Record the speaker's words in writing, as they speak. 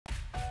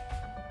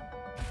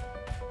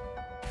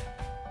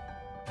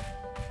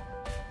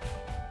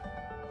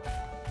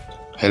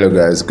Hello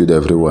guys, good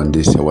everyone.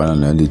 This is one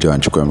and only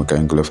John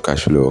Chukwemeka of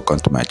Cashflow. Welcome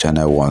to my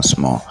channel once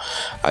more.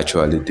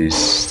 Actually,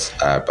 this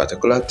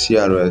particular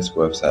TRS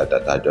website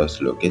that I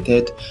just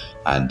located,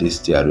 and this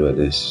TRS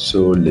is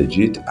so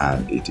legit,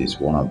 and it is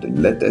one of the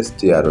latest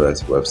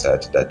TRS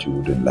websites that you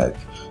wouldn't like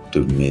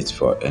to miss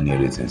for any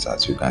reasons.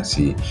 As you can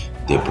see,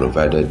 they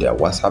provided their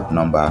WhatsApp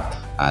number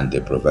and they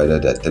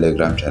provided their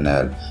Telegram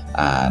channel,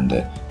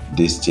 and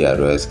this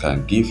TRS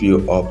can give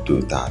you up to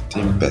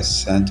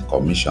 13%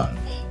 commission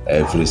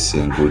every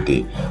single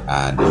day,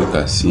 and you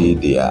can see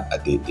the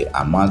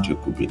amount you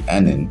could be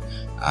earning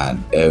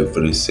and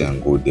every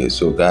single day.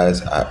 So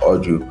guys, I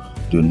urge you,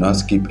 do not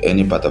skip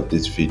any part of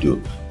this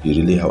video.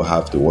 You really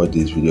have to watch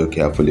this video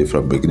carefully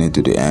from beginning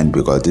to the end,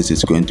 because this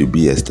is going to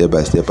be a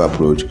step-by-step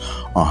approach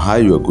on how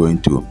you're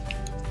going to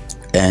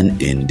earn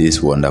in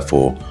this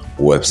wonderful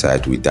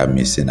website without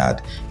missing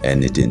out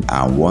anything.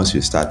 And once you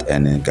start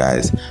earning,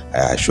 guys,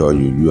 I assure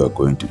you, you are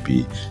going to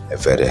be a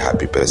very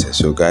happy person.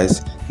 So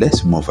guys,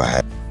 let's move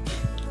ahead.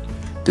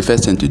 The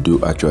first thing to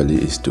do actually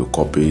is to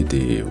copy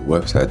the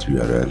website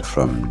URL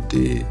from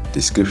the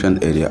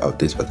description area of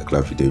this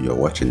particular video you're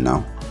watching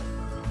now,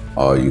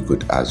 or you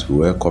could as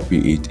well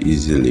copy it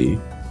easily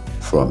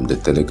from the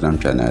Telegram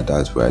channel.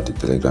 That's where the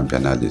Telegram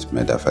channel is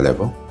made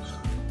available.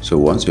 So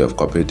once you have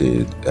copied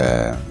the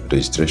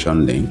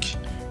registration link,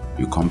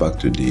 you come back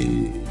to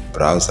the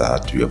browser,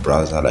 to your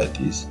browser like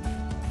this,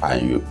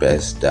 and you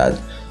paste that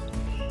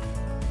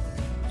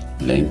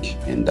link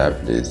in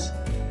that place.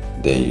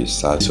 Then you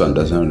start. This one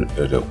doesn't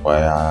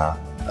require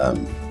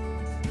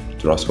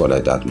Trust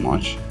Wallet that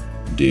much.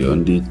 The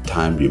only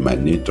time you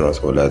might need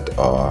Trust Wallet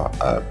or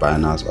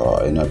Binance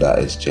or another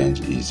exchange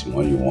is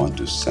when you want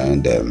to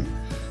send them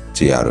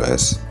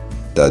TRS,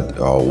 that,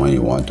 or when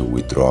you want to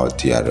withdraw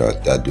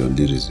TRS. That's the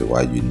only reason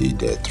why you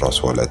need a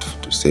Trust Wallet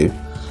to save.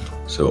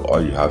 So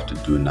all you have to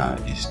do now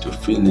is to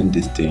fill in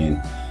this thing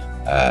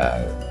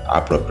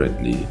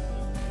appropriately. You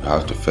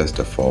have to first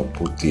of all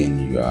put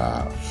in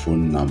your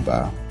phone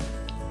number,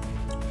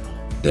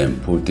 then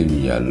put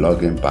in your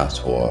login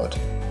password,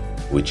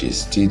 which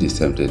is still the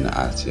same thing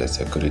as your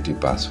security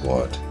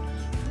password.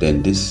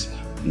 Then this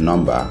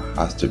number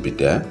has to be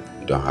there.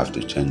 You don't have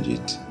to change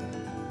it.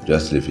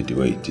 Just leave it the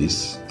way it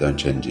is. Don't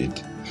change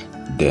it.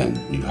 Then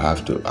you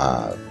have to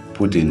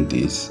put in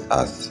this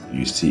as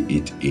you see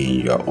it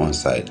in your own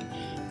side.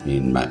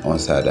 In my own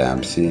side, I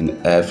am seeing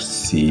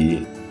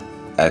FCXV.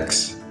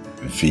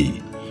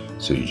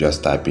 So you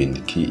just type in,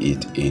 key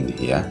it in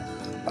here.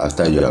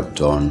 After you have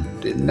done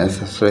the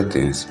necessary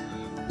things,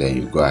 then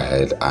you go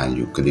ahead and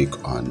you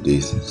click on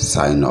this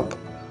sign up.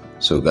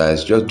 So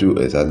guys, just do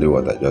exactly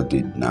what I just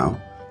did now,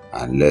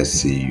 and let's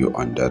see you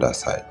on the other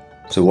side.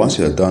 So once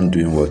you're done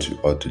doing what you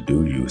ought to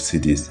do, you see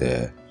this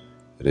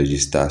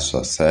register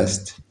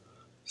success.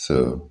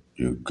 So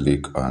you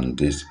click on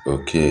this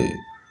OK,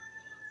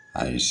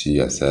 and you see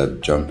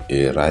yourself jump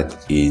right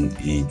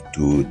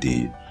into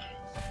the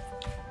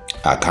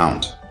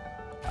account,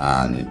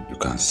 and you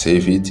can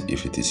save it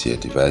if it is your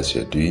device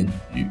you're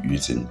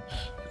using. You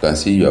can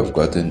see you have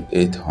gotten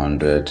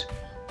 800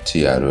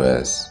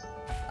 TRS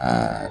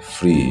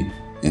free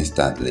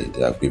instantly.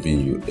 They are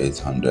giving you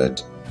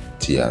 800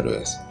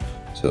 TRS.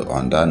 So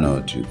on that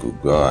note, you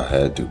could go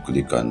ahead to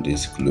click on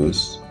this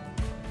close.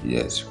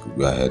 Yes, you could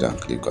go ahead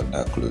and click on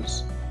that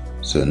close.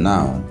 So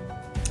now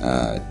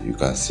you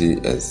can see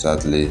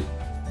exactly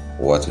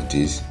what it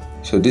is.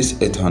 So this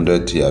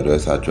 800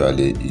 TRS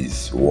actually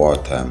is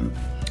worth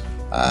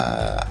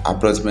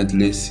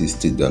approximately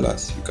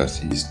 $60. You can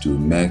see is to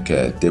make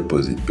a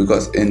deposit,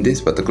 because in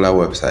this particular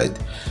website,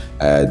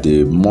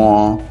 the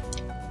more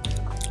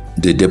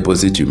the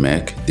deposit you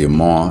make, the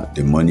more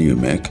the money you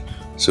make.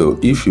 So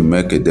if you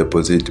make a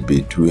deposit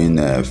between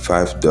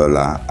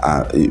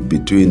 $5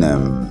 between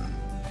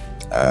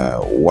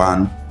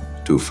 $1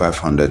 to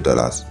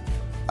 $500,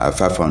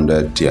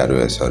 500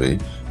 TRS, sorry,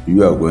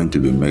 you are going to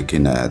be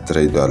making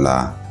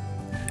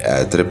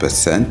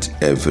 $3%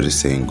 every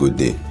single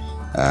day.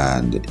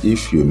 And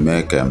if you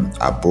make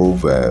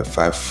above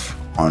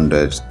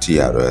 500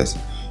 TRS,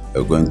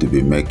 you're going to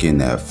be making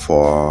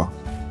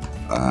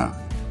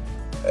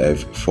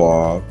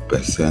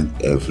 4%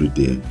 every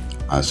day,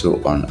 and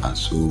so on and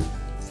so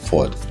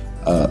forth.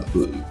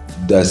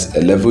 There's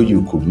a level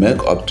you could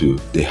make up to.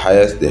 The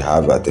highest they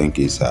have, I think,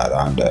 is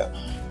around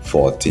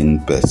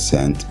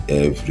 14%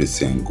 every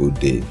single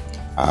day.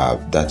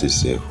 That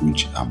is a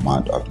huge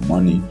amount of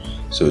money.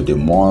 So the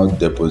more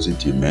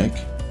deposit you make,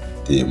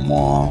 the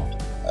more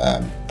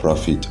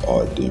profit,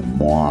 or the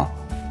more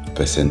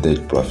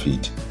percentage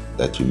profit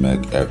that you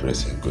make every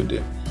single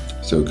day.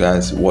 So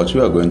guys, what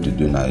we are going to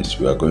do now is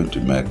we are going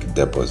to make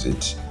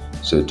deposit.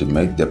 So to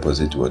make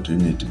deposit, what we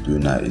need to do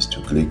now is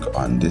to click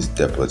on this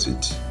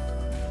deposit.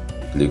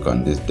 Click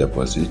on this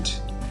deposit,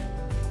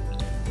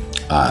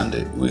 and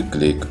we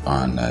click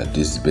on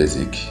this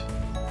basic.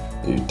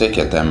 You take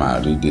your time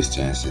and read these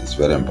things. It's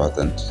very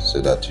important so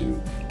that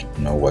you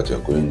know what you're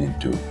going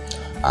into,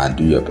 and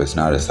do your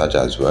personal research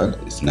as well.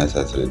 It's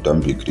necessary. Don't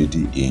be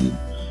greedy in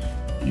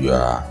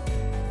your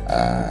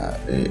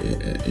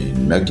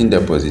in making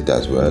deposit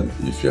as well.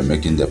 If you're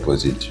making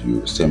deposit,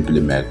 you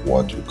simply make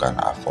what you can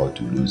afford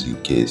to lose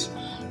in case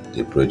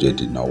the project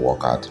did not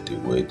work out the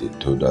way they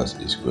told us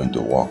it's going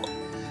to work.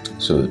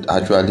 So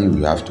actually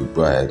we have to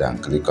go ahead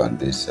and click on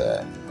this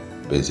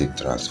basic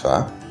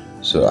transfer.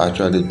 So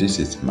actually this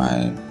is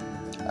my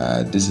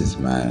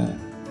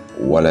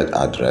wallet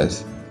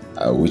address,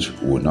 which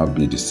will not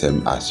be the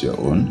same as your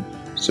own.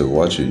 So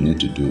what you need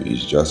to do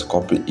is just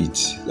copy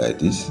it like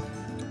this.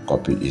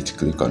 Copy it,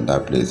 click on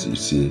that place, you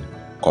see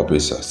copy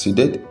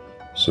succeeded.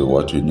 So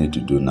what you need to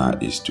do now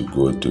is to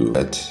go to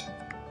it,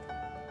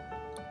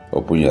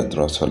 open your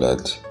Trust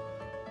Wallet,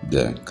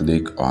 then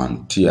click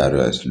on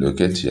TRS,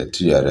 locate your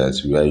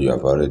TRS where you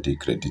have already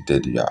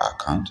credited your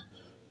account.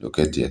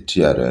 Locate your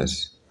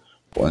TRS.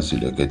 Once you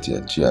locate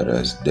your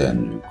TRS,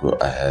 then you go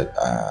ahead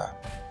and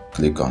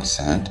click on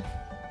send,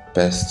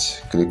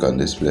 paste, click on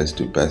this place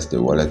to paste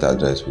the wallet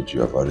address which you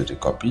have already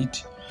copied.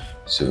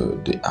 So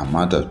the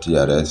amount of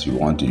TRS you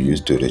want to use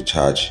to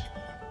recharge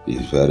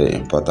is very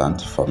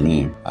important. For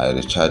me, I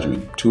recharge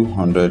with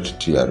 200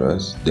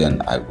 TRS.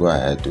 Then I go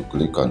ahead to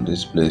click on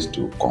this place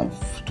to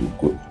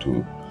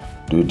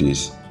do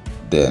this.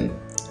 Then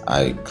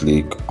I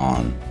click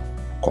on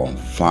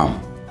confirm.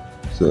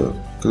 So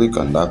click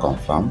on that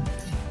confirm,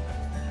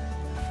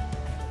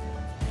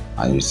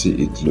 and you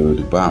see it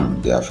load.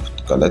 Bam, they have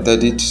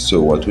collected it.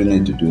 So what we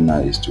need to do now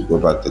is to go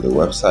back to the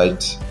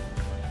website.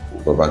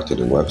 We'll go back to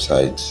the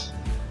website.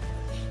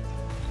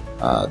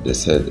 They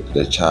said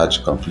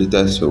recharge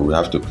completed, so we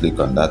have to click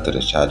on that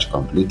recharge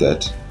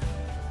completed.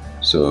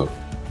 So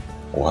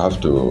we have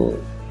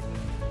to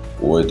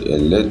wait a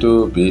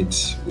little bit.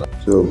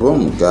 So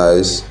boom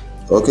guys,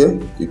 okay,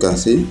 you can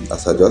see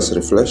as I just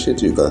refresh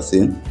it, you can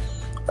see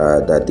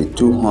that the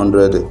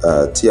 200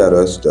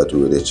 TRS that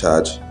we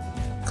recharge,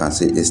 can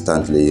see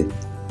instantly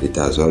it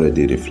has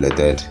already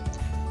reflected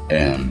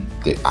in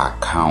the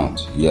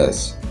account.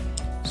 Yes,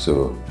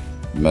 so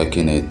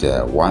making it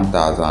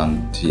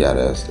 1000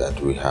 TRS that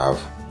we have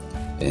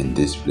in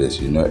this place.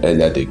 You know,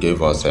 earlier they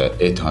gave us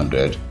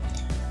 800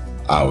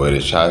 and we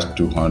recharged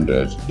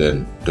 200,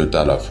 then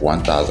total of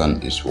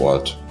 1000 is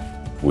what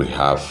we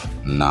have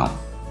now.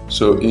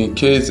 So in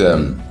case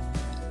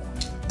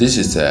this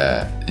is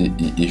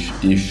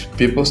if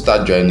people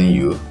start joining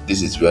you,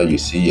 this is where you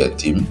see your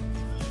team.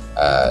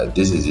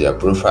 This is your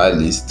profile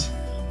list.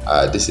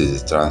 This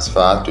is the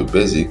transfer to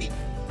basic.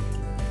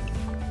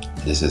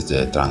 This is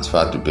the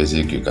transfer to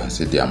basic. You can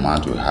see the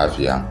amount we have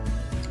here,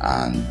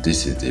 and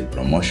this is the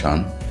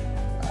promotion.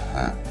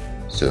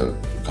 So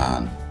you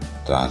can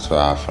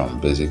transfer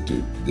from basic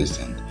to this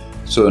thing.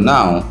 So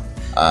now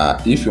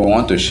if you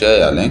want to share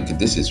your link,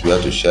 this is where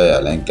to share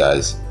your link,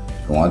 guys.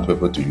 If you want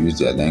people to use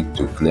their link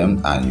to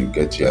claim and you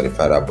get your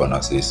referral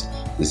bonuses,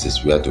 this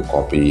is where to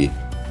copy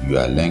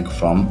your link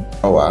from.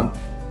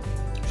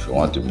 If you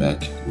want to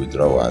make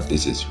withdrawal,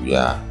 this is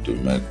where to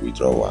make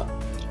withdrawal.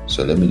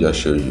 So let me just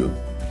show you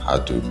how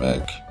to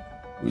make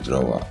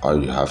withdrawal.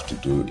 All you have to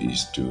do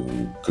is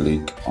to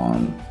click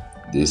on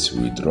this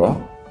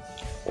withdraw.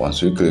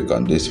 Once you click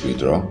on this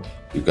withdraw,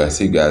 you can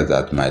see, guys,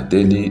 that my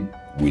daily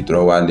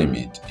withdrawal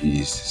limit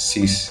is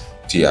 6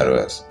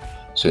 TRS.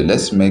 So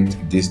let's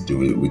make this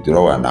the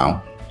withdrawal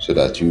now so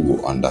that you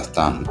will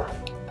understand.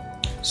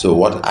 So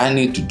what I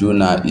need to do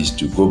now is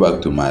to go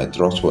back to my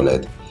Trust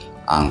Wallet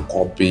and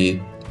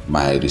copy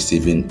my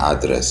receiving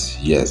address.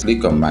 Yes,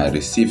 click on my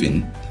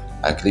receiving.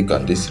 I click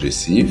on this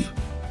receive.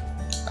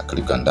 I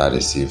click on that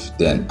receive.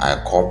 Then I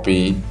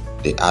copy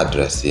the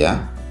address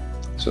here.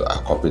 So I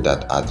copy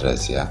that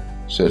address here.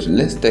 So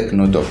let's take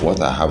note of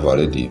what I have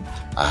already.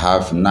 I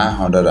have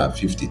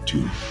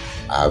 952.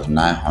 I have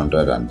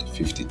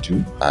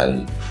 952.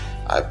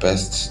 I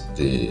paste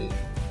the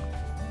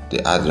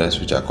address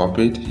which I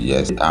copied.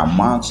 Yes, the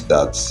amount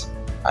that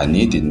I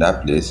need in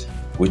that place,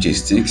 which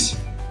is 6.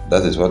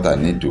 That is what I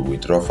need to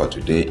withdraw for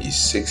today, is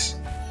 6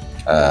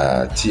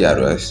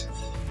 TRS.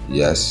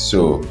 Yes,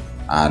 so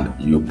and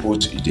you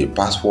put the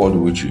password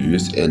which you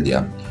used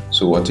earlier.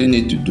 So what you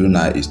need to do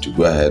now is to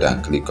go ahead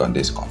and click on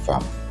this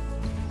confirm.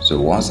 So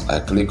once I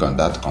click on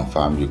that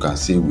confirm, you can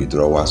see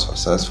withdrawal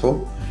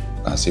successful.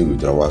 You can see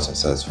withdrawal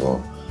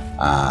successful.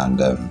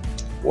 And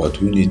what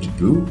we need to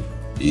do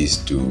is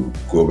to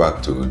go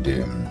back to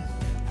the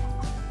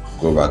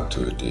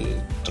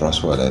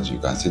Trust Wallet. You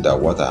can see that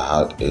what I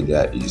had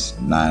earlier is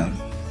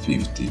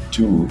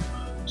 952.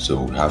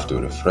 So we have to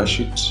refresh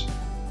it.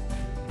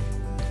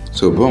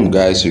 So boom,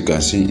 guys, you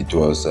can see it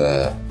was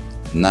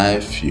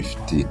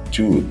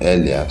 952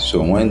 earlier.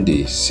 So when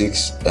the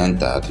 6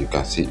 entered, you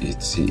can see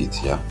it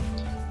here.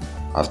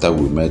 After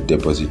we made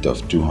deposit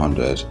of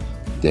 200,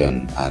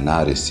 then I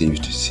now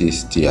received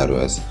 6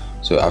 TRS.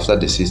 So after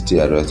the 6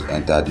 TRS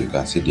entered, you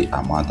can see the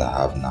amount I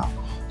have now.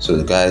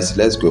 So guys,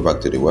 let's go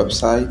back to the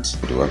website.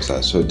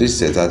 So this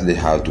is exactly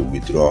how to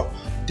withdraw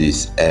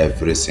this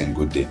every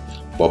single day.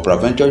 But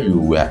peradventure you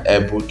were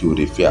able to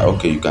refer,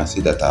 okay, you can see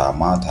that our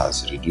amount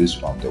has reduced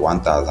from the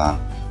 1000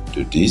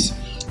 to this.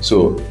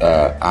 So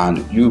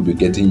and you'll be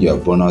getting your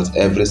bonus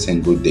every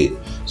single day.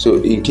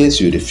 So in case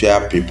you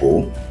refer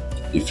people,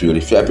 if you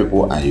refer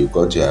people and you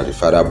got your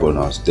referral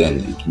bonus, then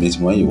it means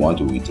when you want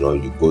to withdraw,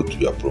 you go to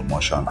your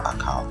promotion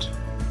account.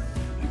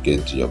 You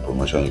get to your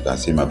promotion, you can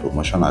see my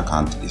promotion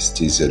account is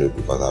still 0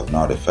 because I've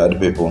not referred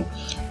people.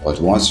 But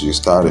once you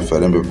start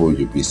referring people,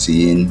 you'll be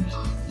seeing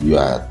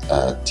your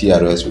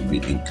TRS will be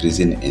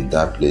increasing in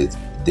that place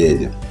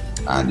daily,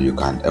 and you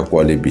can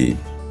equally be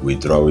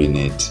withdrawing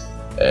it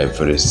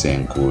every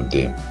single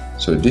day.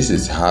 So this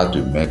is how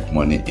to make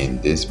money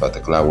in this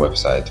particular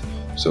website.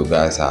 So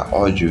guys, I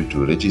urge you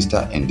to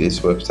register in this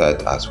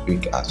website as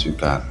quick as you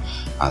can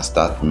and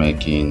start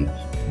making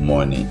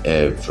money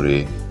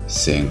every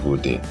single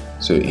day.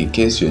 So in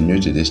case you're new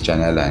to this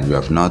channel and you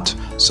have not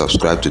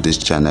subscribed to this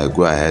channel,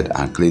 go ahead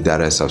and click that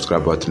red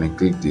subscribe button and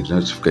click the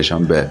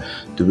notification bell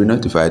to be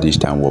notified each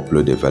time we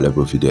upload a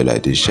valuable video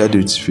like this. Share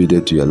this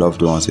video to your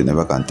loved ones you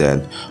never can tell,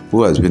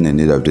 who has been in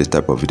need of this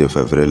type of video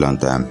for a very long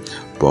time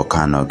but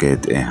cannot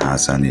get a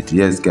hands on it.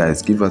 Yes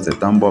guys, give us a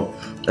thumb up.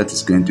 That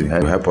is going to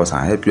help us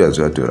and help you as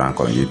well to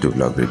rank on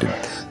YouTube algorithm.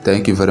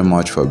 Thank you very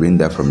much for being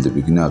there from the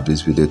beginning of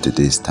this video to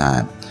this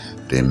time.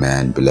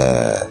 Remain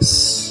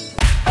blessed.